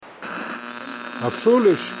A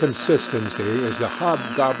foolish consistency is the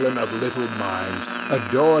hobgoblin of little minds,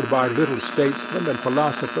 adored by little statesmen and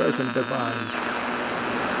philosophers and divines.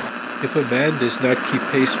 If a man does not keep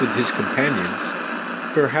pace with his companions,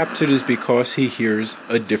 perhaps it is because he hears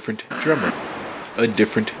a different drummer. A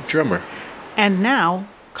different drummer. And now,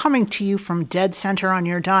 coming to you from dead center on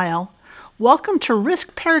your dial, welcome to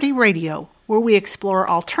Risk Parity Radio, where we explore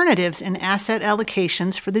alternatives in asset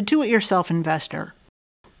allocations for the do-it-yourself investor.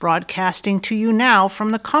 Broadcasting to you now from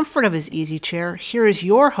the comfort of his easy chair, here is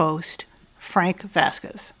your host, Frank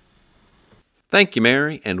Vasquez. Thank you,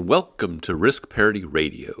 Mary, and welcome to Risk Parity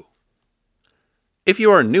Radio. If you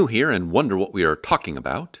are new here and wonder what we are talking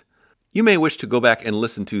about, you may wish to go back and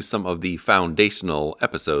listen to some of the foundational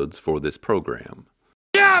episodes for this program.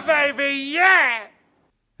 Yeah, baby, yeah!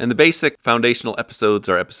 And the basic foundational episodes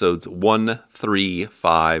are episodes 1, 3,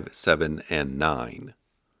 5, 7, and 9.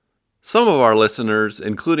 Some of our listeners,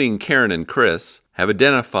 including Karen and Chris, have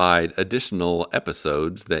identified additional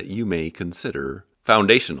episodes that you may consider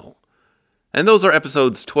foundational. And those are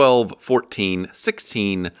episodes 12, 14,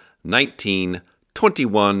 16, 19,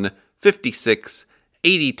 21, 56,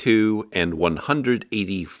 82, and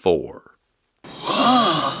 184.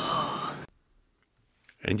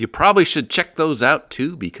 And you probably should check those out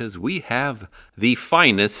too, because we have the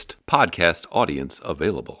finest podcast audience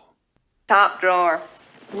available. Top drawer.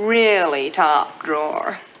 Really top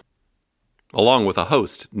drawer. Along with a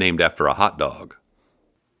host named after a hot dog.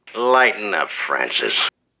 Lighten up, Francis.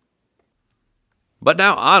 But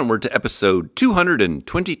now onward to episode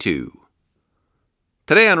 222.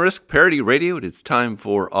 Today on Risk Parity Radio, it is time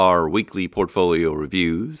for our weekly portfolio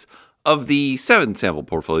reviews of the 7 sample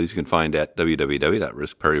portfolios you can find at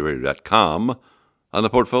www.riskparityradio.com on the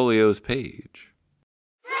portfolios page.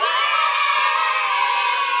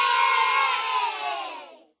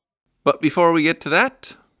 But before we get to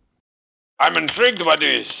that, I'm intrigued by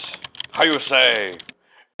this, how you say,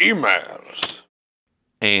 emails.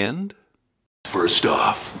 And First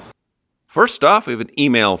off, we have an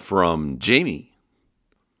email from Jamie.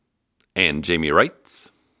 And Jamie writes,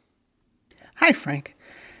 Hi, Frank.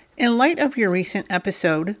 In light of your recent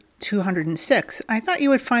episode 206, I thought you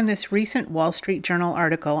would find this recent Wall Street Journal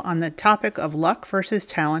article on the topic of luck versus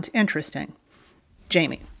talent interesting.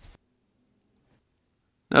 Jamie.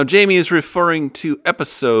 Now, Jamie is referring to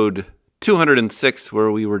episode 206, where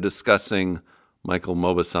we were discussing Michael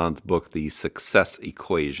Mauboussin's book, The Success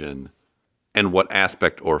Equation, and what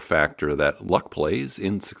aspect or factor that luck plays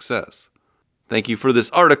in success. Thank you for this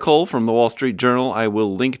article from the Wall Street Journal. I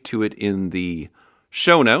will link to it in the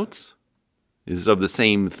show notes. It is of the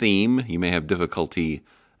same theme. You may have difficulty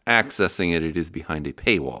accessing it. It is behind a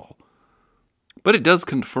paywall. But it does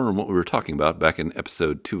confirm what we were talking about back in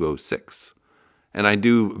episode 206. And I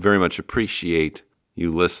do very much appreciate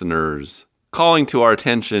you listeners calling to our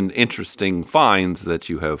attention interesting finds that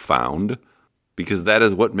you have found, because that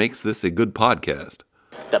is what makes this a good podcast.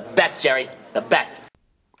 The best, Jerry. The best.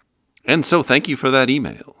 And so thank you for that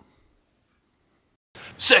email.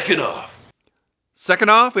 second off,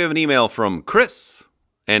 we have an email from Chris.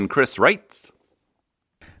 And Chris writes,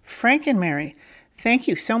 Frank and Mary, thank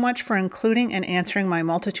you so much for including and answering my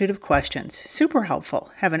multitude of questions. Super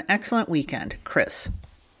helpful. Have an excellent weekend, Chris.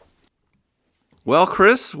 Well,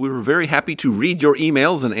 Chris, we were very happy to read your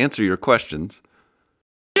emails and answer your questions.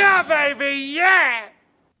 Yeah, baby, yeah!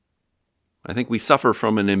 I think we suffer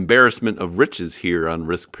from an embarrassment of riches here on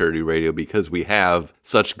Risk Parity Radio because we have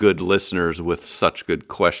such good listeners with such good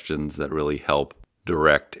questions that really help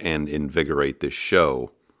direct and invigorate this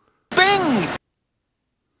show. Bing!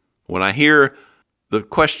 When I hear the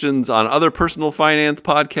questions on other personal finance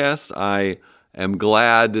podcasts, I am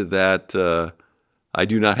glad that I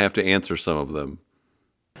do not have to answer some of them.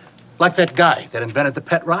 Like that guy that invented the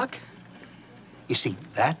pet rock? You see,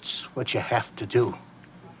 that's what you have to do.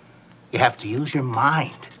 You have to use your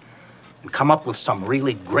mind and come up with some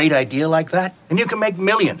really great idea like that, and you can make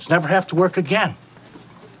millions, never have to work again.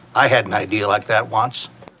 I had an idea like that once.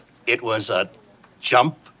 It was a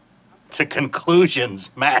jump to conclusions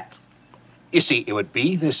mat. You see, it would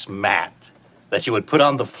be this mat that you would put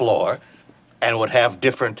on the floor and would have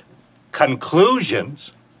different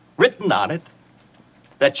conclusions written on it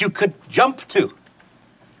that you could jump to.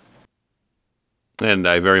 And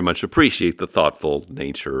I very much appreciate the thoughtful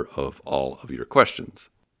nature of all of your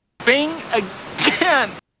questions. Bing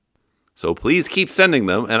again! So please keep sending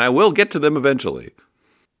them, and I will get to them eventually.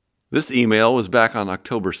 This email was back on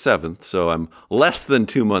October 7th, so I'm less than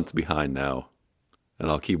 2 months behind now,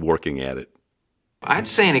 and I'll keep working at it. I'd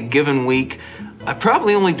say in a given week, I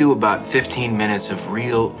probably only do about 15 minutes of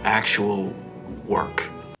real, actual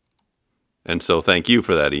work. And so thank you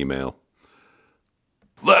for that email.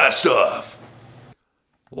 Last off.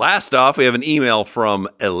 Last off, we have an email from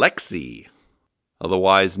Alexi,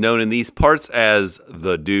 otherwise known in these parts as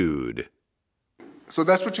the Dude. So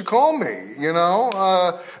that's what you call me, you know?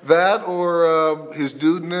 That or his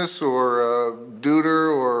dudeness or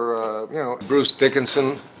duder or, Bruce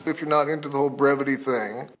Dickinson. If you're not into the whole brevity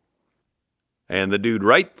thing. And the Dude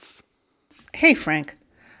writes, Hey, Frank.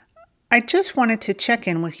 I just wanted to check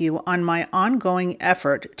in with you on my ongoing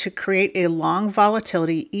effort to create a long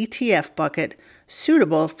volatility ETF bucket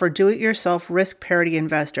suitable for do-it-yourself risk parity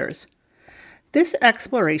investors. This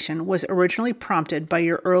exploration was originally prompted by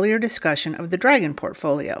your earlier discussion of the Dragon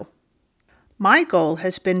portfolio. My goal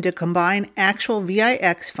has been to combine actual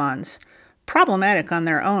VIX funds, problematic on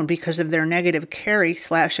their own because of their negative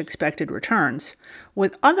carry/expected returns,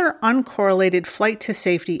 with other uncorrelated flight to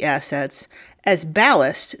safety assets as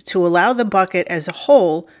ballast to allow the bucket as a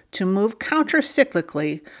whole to move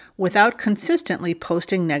counter-cyclically without consistently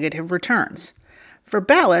posting negative returns. For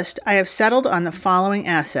ballast, I have settled on the following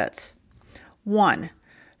assets. 1.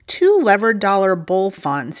 2 levered dollar bull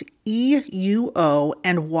funds, EUO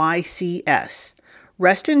and YCS.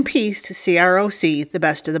 Rest in peace to CROC, the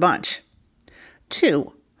best of the bunch.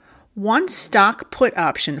 2. 1 stock put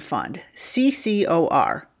option fund,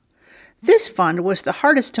 CCOR. This fund was the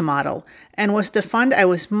hardest to model and was the fund I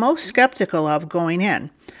was most skeptical of going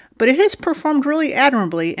in, but it has performed really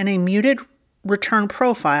admirably in a muted return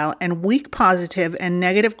profile and weak positive and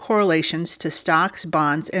negative correlations to stocks,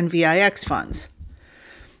 bonds, and VIX funds.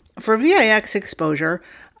 For VIX exposure,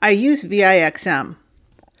 I use VIXM.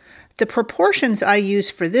 The proportions I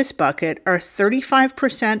use for this bucket are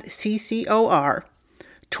 35% CCOR,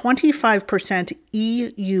 25%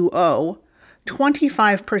 EUO,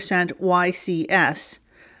 25% YCS,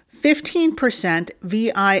 15%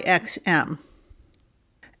 VIXM.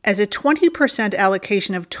 As a 20%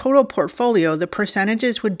 allocation of total portfolio, the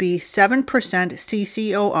percentages would be 7%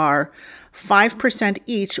 CCOR, 5%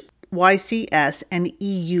 each YCS and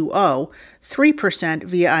EUO, 3%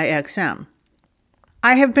 VIXM.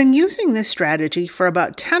 I have been using this strategy for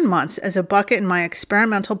about 10 months as a bucket in my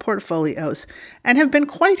experimental portfolios and have been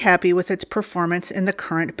quite happy with its performance in the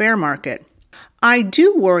current bear market. I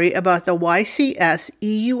do worry about the YCS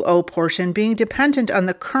EUO portion being dependent on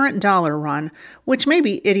the current dollar run, which may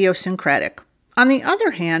be idiosyncratic. On the other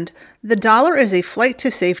hand, the dollar is a flight to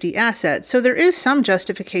safety asset, so there is some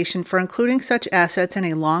justification for including such assets in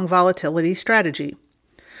a long volatility strategy.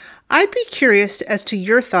 I'd be curious as to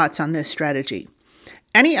your thoughts on this strategy.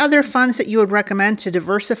 Any other funds that you would recommend to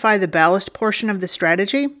diversify the ballast portion of the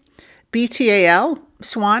strategy? BTAL?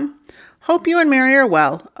 Swan? Hope you and Mary are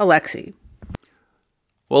well. Alexi.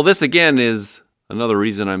 Well, this again is another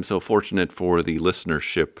reason I'm so fortunate for the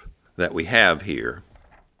listenership that we have here.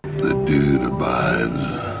 The Dude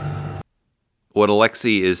abides. What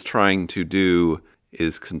Alexi is trying to do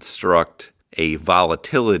is construct a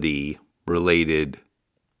volatility-related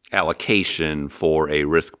allocation for a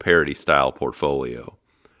risk parity style portfolio,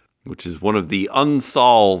 which is one of the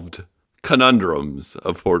unsolved conundrums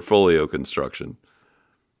of portfolio construction.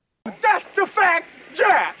 That's the fact,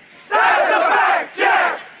 Jack! That's a fact,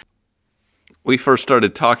 Jack! We first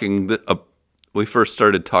started talking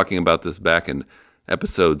about this back in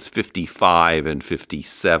episodes 55 and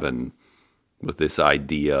 57 with this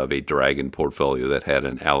idea of a Dragon portfolio that had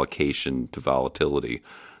an allocation to volatility.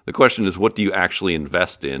 The question is, what do you actually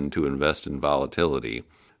invest in to invest in volatility?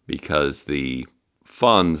 Because the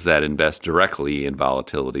funds that invest directly in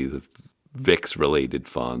volatility, the VIX-related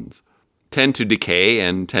funds, tend to decay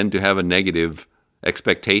and tend to have a negative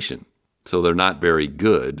expectation. So they're not very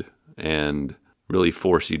good and really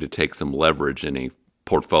force you to take some leverage in a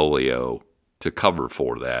portfolio to cover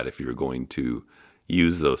for that if you're going to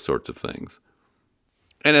use those sorts of things.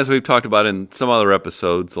 And as we've talked about in some other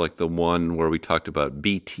episodes, like the one where we talked about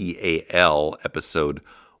BTAL, episode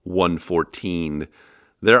 114,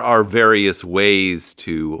 there are various ways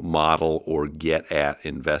to model or get at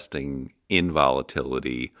investing in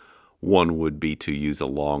volatility. One would be to use a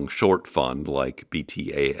long-short fund like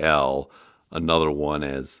BTAL. Another one,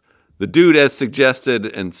 as the Dude has suggested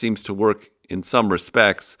and seems to work in some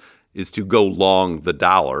respects, is to go long the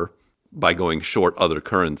dollar by going short other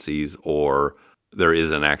currencies, or there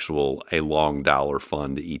is a long dollar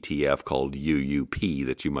fund ETF called UUP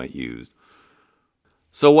that you might use.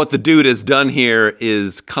 So what the Dude has done here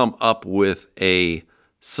is come up with a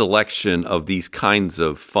selection of these kinds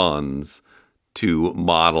of funds to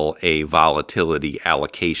model a volatility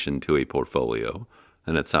allocation to a portfolio.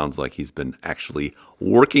 And it sounds like he's been actually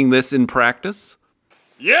working this in practice.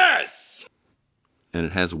 Yes! And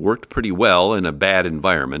it has worked pretty well in a bad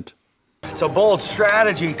environment. It's a bold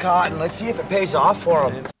strategy, Cotton. Let's see if it pays off for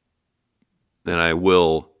him. And I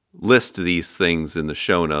will list these things in the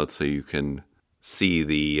show notes so you can see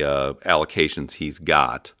the allocations he's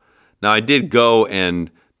got. Now, I did go and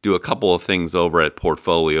do a couple of things over at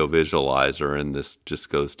Portfolio Visualizer, and this just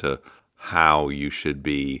goes to how you should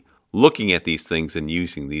be looking at these things and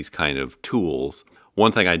using these kind of tools.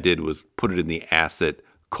 One thing I did was put it in the asset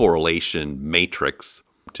correlation matrix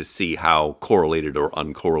to see how correlated or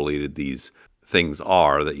uncorrelated these things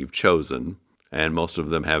are that you've chosen. And most of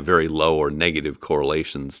them have very low or negative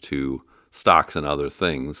correlations to stocks and other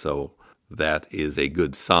things, so that is a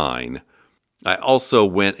good sign. I also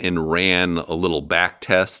went and ran a little back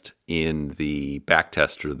test in the back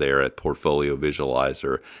tester there at Portfolio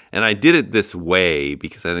Visualizer. And I did it this way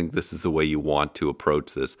because I think this is the way you want to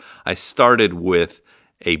approach this. I started with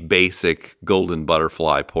a basic golden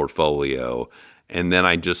butterfly portfolio, and then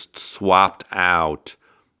I just swapped out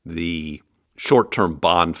the short-term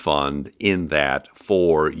bond fund in that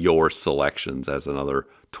for your selections as another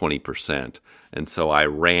 20%. And so I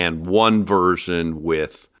ran one version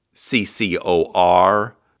with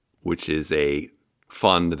CCOR, which is a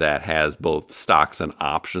fund that has both stocks and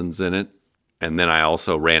options in it. And then I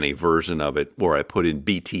also ran a version of it where I put in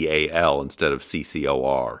BTAL instead of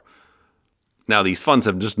CCOR. Now, these funds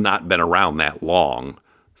have just not been around that long,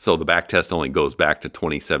 so the back test only goes back to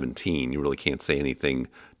 2017. You really can't say anything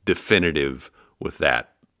definitive with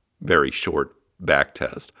that very short back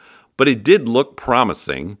test. But it did look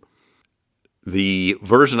promising. The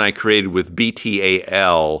version I created with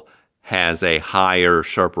BTAL has a higher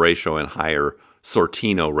Sharpe ratio and higher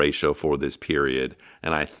Sortino ratio for this period.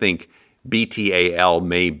 And I think BTAL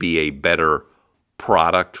may be a better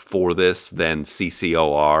product for this than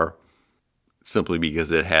CCOR, simply because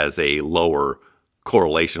it has a lower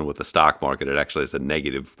correlation with the stock market. It actually has a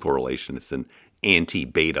negative correlation. It's an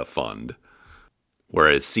anti-beta fund,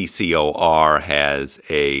 whereas CCOR has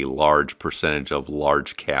a large percentage of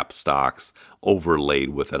large cap stocks overlaid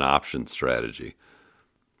with an option strategy.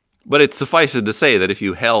 But it suffices to say that if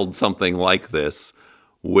you held something like this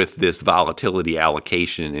with this volatility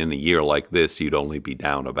allocation in a year like this, you'd only be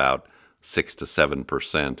down about 6 to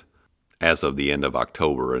 7% as of the end of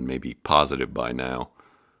October, and maybe positive by now.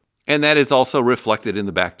 And that is also reflected in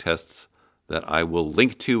the back tests that I will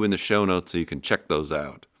link to in the show notes so you can check those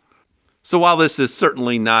out. So while this is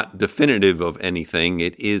certainly not definitive of anything,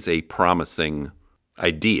 it is a promising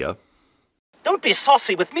idea. Don't be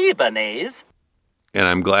saucy with me, Bernays. And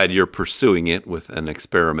I'm glad you're pursuing it with an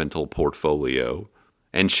experimental portfolio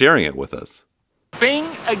and sharing it with us. Bing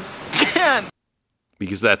again!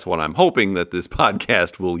 Because that's what I'm hoping that this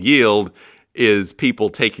podcast will yield, is people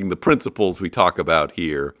taking the principles we talk about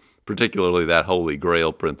here, particularly that Holy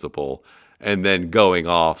Grail principle, and then going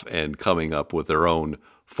off and coming up with their own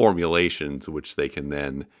formulations, which they can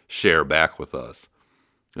then share back with us,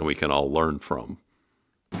 and we can all learn from.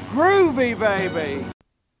 Groovy, baby!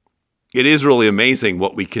 It is really amazing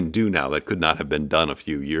what we can do now that could not have been done a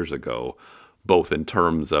few years ago, both in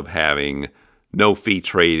terms of having no fee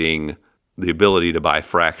trading, the ability to buy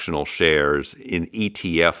fractional shares in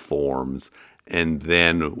ETF forms, and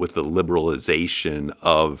then with the liberalization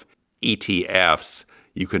of ETFs,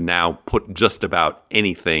 you can now put just about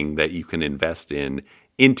anything that you can invest in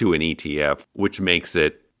into an ETF, which makes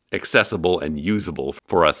it accessible and usable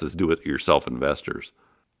for us as do-it-yourself investors.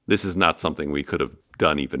 This is not something we could have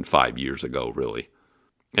done even 5 years ago, really.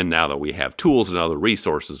 And now that we have tools and other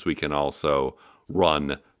resources, we can also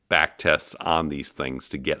run back tests on these things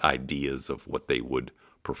to get ideas of what they would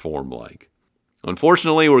perform like.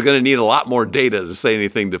 Unfortunately, we're going to need a lot more data to say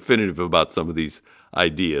anything definitive about some of these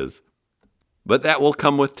ideas, but that will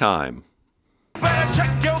come with time.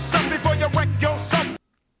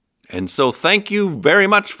 And so thank you very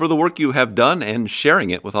much for the work you have done and sharing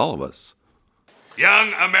it with all of us.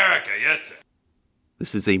 Young America, yes, sir.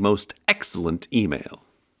 This is a most excellent email.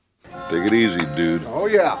 Take it easy, dude. Oh,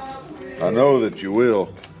 yeah. I know that you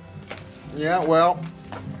will. Yeah, well,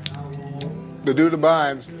 the dude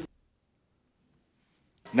abides.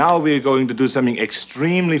 Now we're going to do something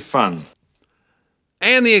extremely fun.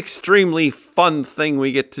 And the extremely fun thing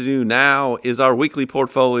we get to do now is our weekly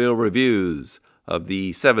portfolio reviews of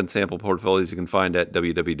the 7 sample portfolios you can find at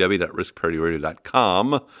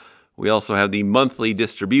www.riskparityradio.com. We also have the monthly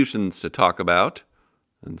distributions to talk about.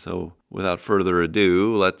 And so without further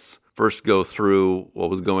ado, let's first go through what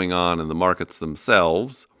was going on in the markets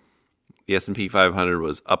themselves. The S&P 500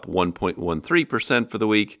 was up 1.13% for the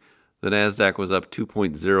week. The NASDAQ was up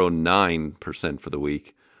 2.09% for the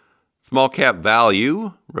week. Small cap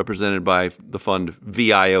value, represented by the fund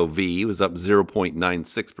VIOV, was up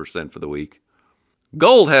 0.96% for the week.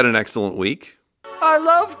 Gold had an excellent week. I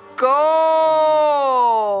love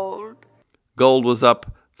gold. Gold was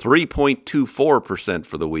up 3.24%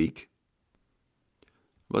 for the week.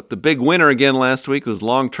 But the big winner again last week was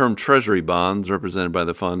long-term treasury bonds, represented by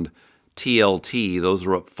the fund TLT. Those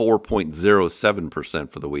were up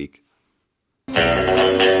 4.07% for the week.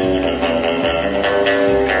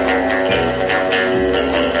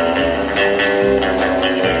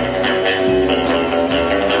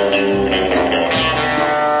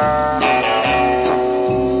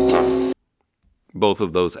 Both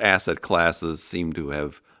of those asset classes seem to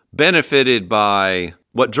have benefited by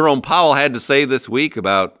what Jerome Powell had to say this week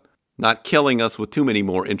about not killing us with too many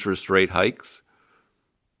more interest rate hikes.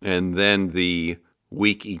 And then the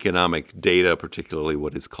weak economic data, particularly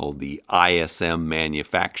what is called the ISM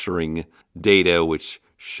manufacturing data, which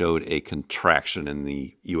showed a contraction in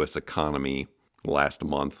the U.S. economy last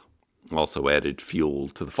month, also added fuel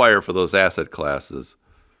to the fire for those asset classes,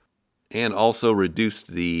 and also reduced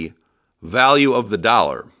the value of the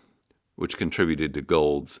dollar, which contributed to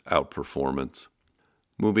gold's outperformance.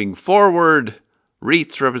 Moving forward,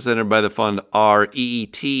 REITs, represented by the fund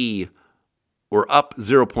REET, were up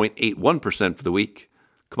 0.81% for the week.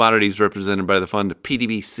 Commodities, represented by the fund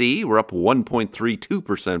PDBC, were up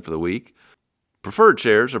 1.32% for the week. Preferred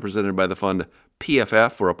shares, represented by the fund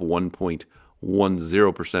PFF, were up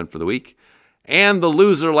 1.10% for the week. And the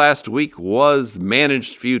loser last week was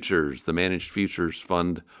Managed Futures. The Managed Futures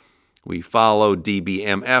fund we follow,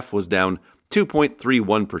 DBMF, was down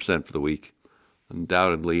 2.31% for the week,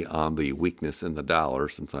 undoubtedly on the weakness in the dollar,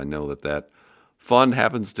 since I know that fund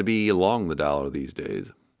happens to be along the dollar these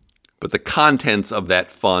days. But the contents of that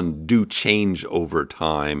fund do change over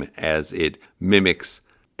time as it mimics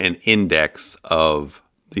an index of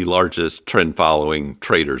the largest trend-following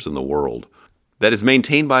traders in the world. That is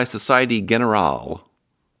maintained by Société Générale,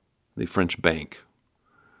 the French bank.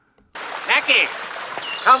 Mackie,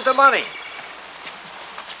 count the money.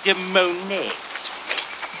 The Monet.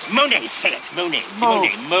 Monet, say it. Monet.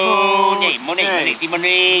 Monet. Monet. Monet.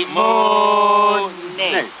 Monet.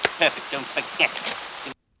 Monet. Perfect. Don't forget.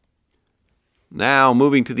 Now,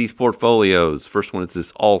 moving to these portfolios. First one is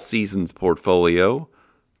this All Seasons portfolio.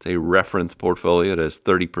 It's a reference portfolio. It has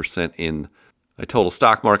 30% in a total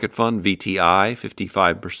stock market fund, VTI,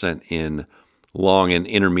 55% in long and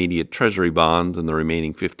intermediate treasury bonds, and the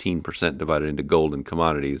remaining 15% divided into gold and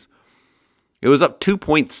commodities. It was up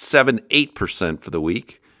 2.78% for the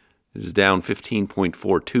week. It is down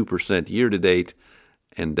 15.42% year-to-date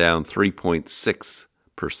and down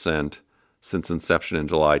 3.6% since inception in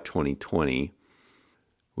July 2020.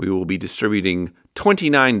 We will be distributing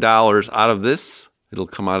 $29 out of this. It'll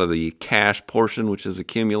come out of the cash portion, which is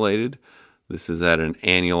accumulated. This is at an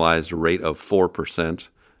annualized rate of 4%,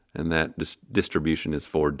 and that distribution is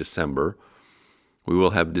for December. We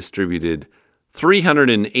will have distributed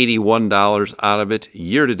 $381 out of it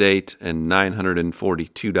year-to-date and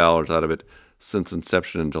 $942 out of it since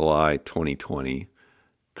inception in July 2020.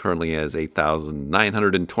 Currently has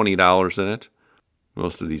 $8,920 in it.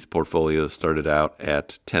 Most of these portfolios started out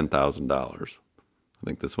at $10,000. I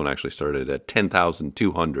think this one actually started at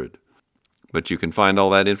 $10,200. But you can find all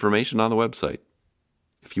that information on the website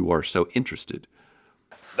if you are so interested.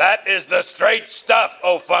 That is the straight stuff,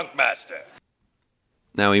 oh Funkmaster.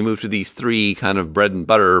 Now we move to these three kind of bread and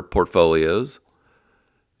butter portfolios.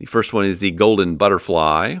 The first one is the Golden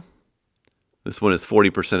Butterfly. This one is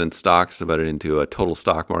 40% in stocks, divided into a total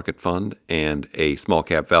stock market fund and a small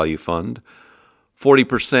cap value fund.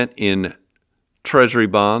 40% in treasury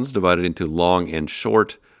bonds, divided into long and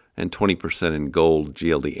short, and 20% in gold,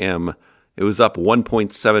 GLDM. It was up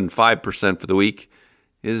 1.75% for the week.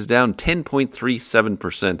 It is down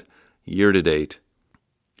 10.37% year-to-date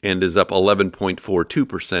and is up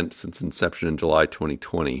 11.42% since inception in July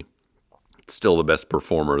 2020. It's still the best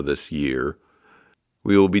performer this year.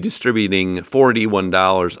 We will be distributing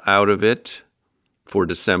 $41 out of it for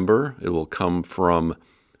December. It will come from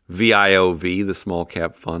VIOV, the small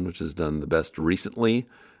cap fund, which has done the best recently,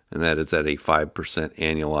 and that is at a 5%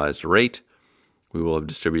 annualized rate. We will have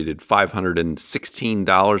distributed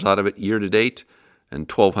 $516 out of it year-to-date and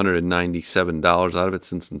 $1,297 out of it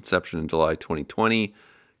since inception in July 2020.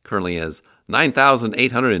 Currently has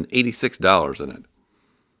 $9,886 in it.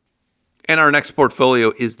 And our next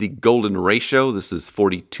portfolio is the Golden Ratio. This is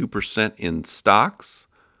 42% in stocks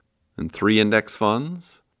and 3 index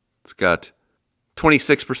funds. It's got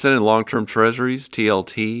 26% in long-term treasuries,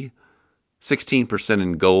 TLT, 16%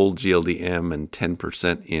 in gold, GLDM, and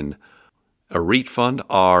 10% in a REIT fund,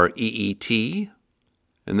 REET,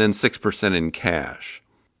 and then 6% in cash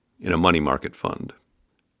in a money market fund.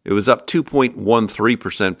 It was up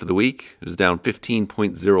 2.13% for the week. It was down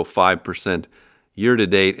 15.05%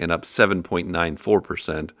 year-to-date and up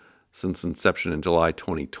 7.94% since inception in July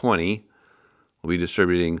 2020. We'll be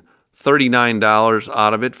distributing $39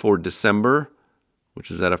 out of it for December, which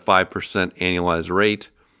is at a 5% annualized rate.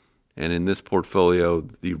 And in this portfolio,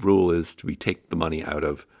 the rule is we take the money out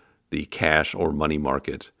of the cash or money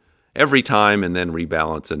market every time and then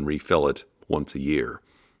rebalance and refill it once a year.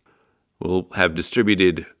 We'll have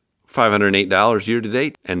distributed $508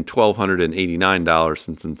 year-to-date and $1,289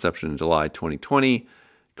 since inception in July 2020.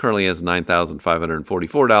 Currently has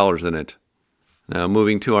 $9,544 in it. Now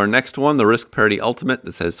moving to our next one, the Risk Parity Ultimate.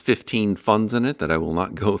 This has 15 funds in it that I will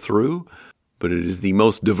not go through, but it is the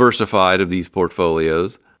most diversified of these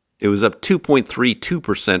portfolios. It was up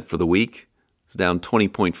 2.32% for the week. It's down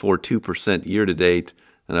 20.42% year-to-date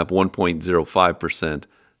and up 1.05%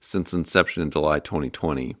 since inception in July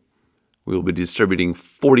 2020. We will be distributing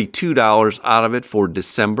 $42 out of it for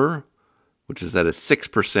December, which is at a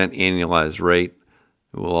 6% annualized rate.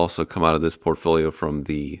 It will also come out of this portfolio from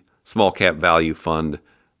the Small Cap Value Fund,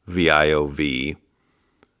 VIOV.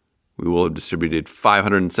 We will have distributed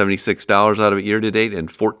 $576 out of it year-to-date and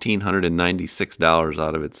 $1,496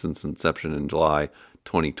 out of it since inception in July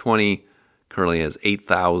 2020. Currently has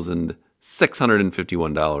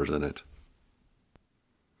 $8,651 in it.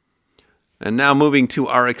 And now moving to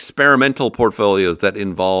our experimental portfolios that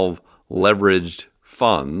involve leveraged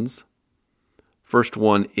funds. First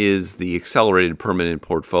one is the Accelerated Permanent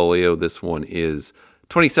Portfolio. This one is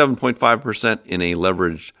 27.5% in a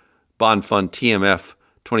leveraged bond fund, TMF,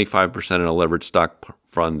 25% in a leveraged stock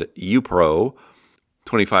fund, UPRO,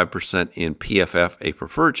 25% in PFF, a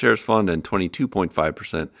preferred shares fund, and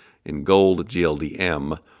 22.5% in gold,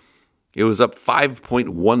 GLDM. It was up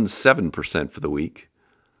 5.17% for the week.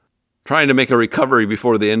 Trying to make a recovery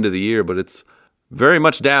before the end of the year, but it's very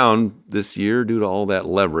much down this year due to all that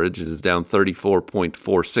leverage. It is down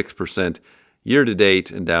 34.46% year-to-date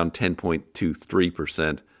and down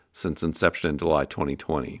 10.23% since inception in July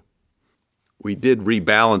 2020. We did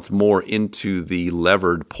rebalance more into the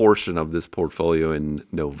levered portion of this portfolio in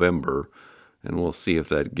November, and we'll see if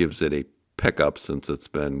that gives it a pickup since it's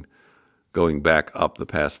been going back up the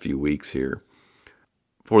past few weeks here.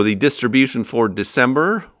 For the distribution for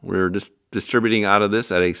December, we're just distributing out of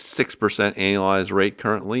this at a 6% annualized rate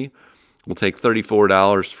currently. We'll take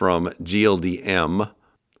 $34 from GLDM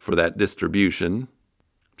for that distribution,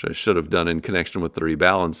 which I should have done in connection with the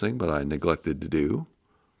rebalancing, but I neglected to do.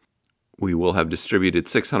 We will have distributed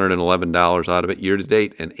 $611 out of it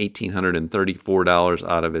year-to-date and $1,834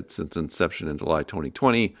 out of it since inception in July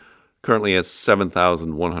 2020. Currently has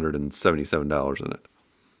 $7,177 in it.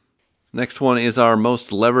 Next one is our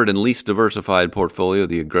most levered and least diversified portfolio,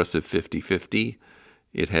 the Aggressive 50/50.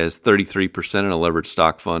 It has 33% in a leveraged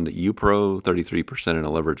stock fund, UPRO, 33% in a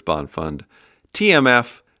leveraged bond fund,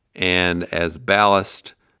 TMF, and as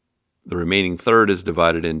ballast, the remaining third is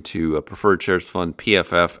divided into a preferred shares fund,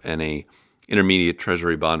 PFF, and a intermediate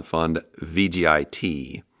treasury bond fund,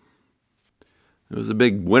 VGIT. It was a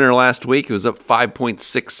big winner last week. It was up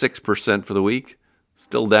 5.66% for the week.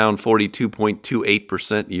 Still down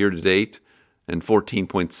 42.28% year-to-date and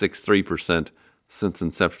 14.63% since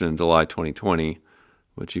inception in July 2020.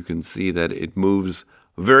 But you can see that it moves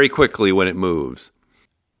very quickly when it moves.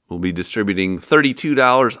 We'll be distributing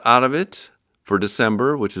 $32 out of it for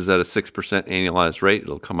December, which is at a 6% annualized rate.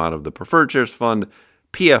 It'll come out of the Preferred Shares Fund,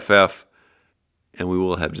 PFF, and we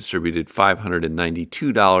will have distributed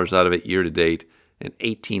 $592 out of it year-to-date and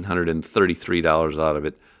 $1,833 out of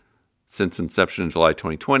it since inception in July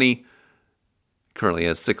 2020. Currently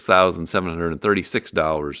has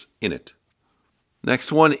 $6,736 in it.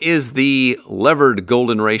 Next one is the Levered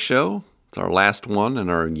Golden Ratio. It's our last one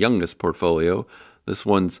and our youngest portfolio. This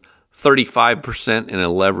one's 35% in a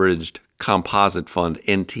leveraged composite fund,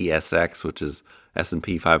 NTSX, which is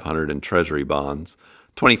S&P 500 and Treasury bonds.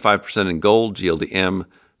 25% in gold, GLDM.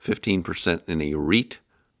 15% in a REIT,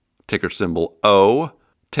 ticker symbol O.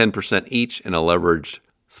 10% each in a leveraged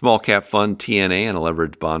small cap fund, TNA, and a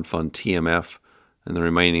leveraged bond fund, TMF, and the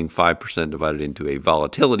remaining 5% divided into a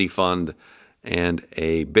volatility fund and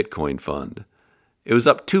a Bitcoin fund. It was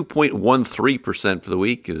up 2.13% for the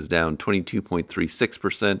week. It is down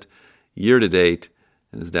 22.36% year-to-date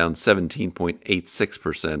and is down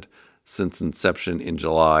 17.86% since inception in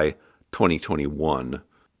July 2021.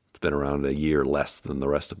 It's been around a year less than the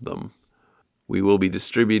rest of them. We will be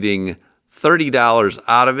distributing $30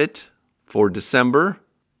 out of it for December,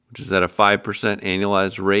 which is at a 5%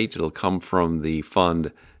 annualized rate. It'll come from the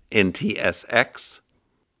fund NTSX,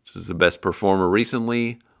 which is the best performer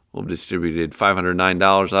recently. We've distributed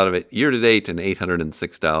 $509 out of it year to date and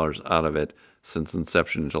 $806 out of it since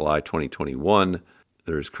inception in July 2021.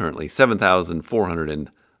 There is currently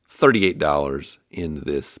 $7,438 in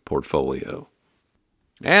this portfolio.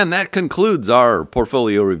 And that concludes our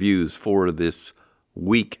portfolio reviews for this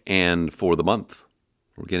week and for the month.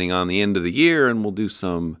 We're getting on the end of the year, and we'll do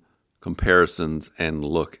some comparisons and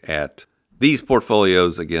look at these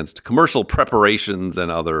portfolios against commercial preparations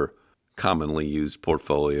and other commonly used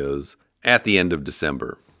portfolios at the end of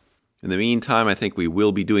December. In the meantime, I think we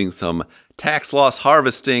will be doing some tax loss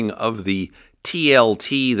harvesting of the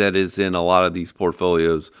TLT that is in a lot of these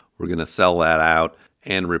portfolios. We're going to sell that out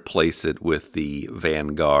and replace it with the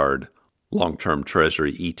Vanguard Long-Term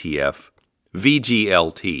Treasury ETF,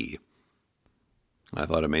 VGLT. I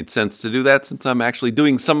thought it made sense to do that since I'm actually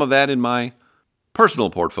doing some of that in my personal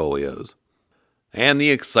portfolios. And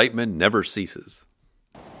the excitement never ceases.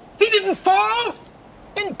 He didn't fall?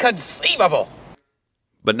 Inconceivable.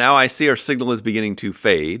 But now I see our signal is beginning to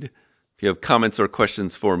fade. If you have comments or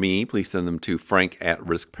questions for me, please send them to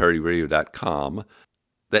frank@riskparityradio.com.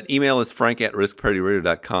 That email is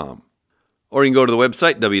frank@riskparityradio.com. Or you can go to the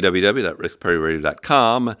website,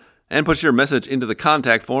 www.riskparityradio.com, and put your message into the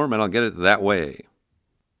contact form, and I'll get it that way.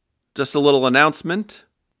 Just a little announcement.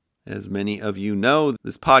 As many of you know,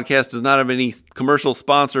 this podcast does not have any commercial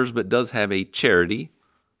sponsors, but does have a charity,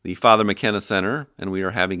 the Father McKenna Center, and we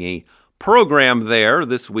are having a program there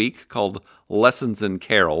this week called Lessons and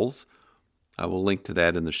Carols. I will link to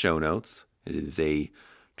that in the show notes. It is a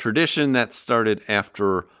tradition that started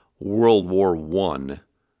after World War I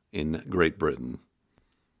in Great Britain.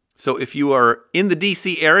 So if you are in the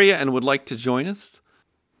D.C. area and would like to join us,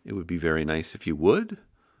 it would be very nice if you would.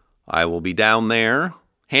 I will be down there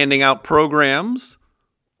handing out programs.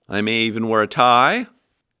 I may even wear a tie,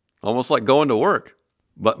 almost like going to work,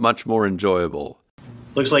 but much more enjoyable.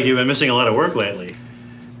 Looks like you've been missing a lot of work lately.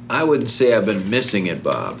 I wouldn't say I've been missing it,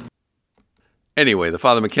 Bob. Anyway, the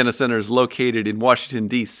Father McKenna Center is located in Washington,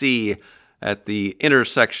 D.C. at the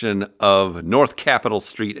intersection of North Capitol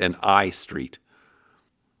Street and I Street.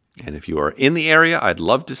 And if you are in the area, I'd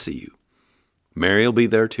love to see you. Mary will be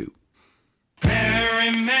there too.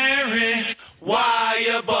 Mary, Mary, why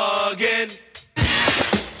you bugging?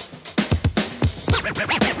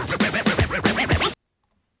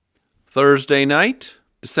 Thursday night,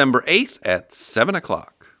 December 8th at 7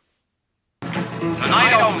 o'clock.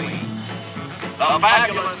 Tonight only, the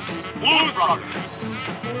fabulous Blues Brothers.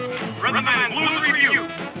 Rhythm and Blues Review.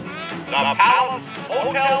 The Palace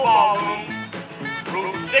Hotel Ballroom,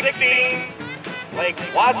 Route 16, Lake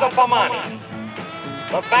Wazzapamani.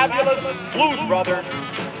 The fabulous Blues Brothers,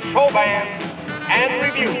 show band, and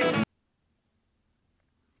review.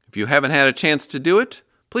 If you haven't had a chance to do it,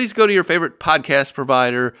 please go to your favorite podcast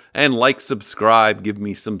provider and subscribe, give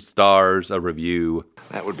me some stars, a review.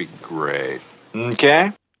 That would be great.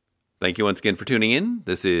 Okay. Thank you once again for tuning in.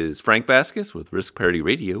 This is Frank Vasquez with Risk Parity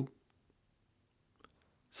Radio,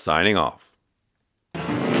 signing off.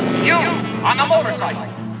 You on the motorcycle.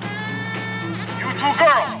 You two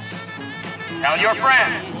girls. Tell your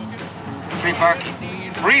friends. Free parking.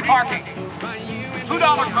 Free parking.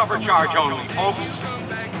 $2 cover charge only, folks.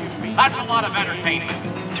 That's a lot of entertainment.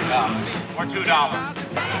 $2. For $2.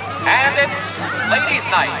 And it's ladies'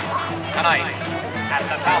 night tonight at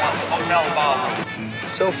the Palace Hotel Ballroom.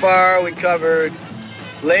 So far, we covered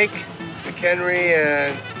Lake, McHenry,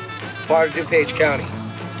 and part of DuPage County.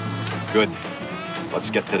 Good.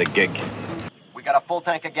 Let's get to the gig. We got a full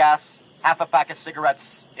tank of gas, half a pack of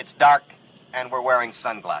cigarettes, it's dark, and we're wearing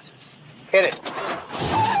sunglasses. Hit it.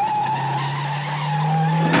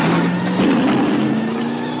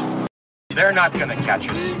 They're not gonna catch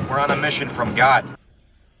us. We're on a mission from God.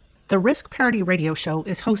 The Risk Parity Radio Show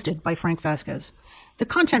is hosted by Frank Vasquez. The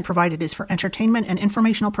content provided is for entertainment and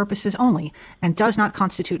informational purposes only and does not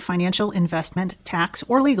constitute financial, investment, tax,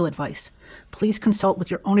 or legal advice. Please consult with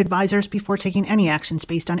your own advisors before taking any actions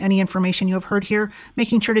based on any information you have heard here,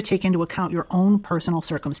 making sure to take into account your own personal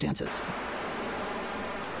circumstances.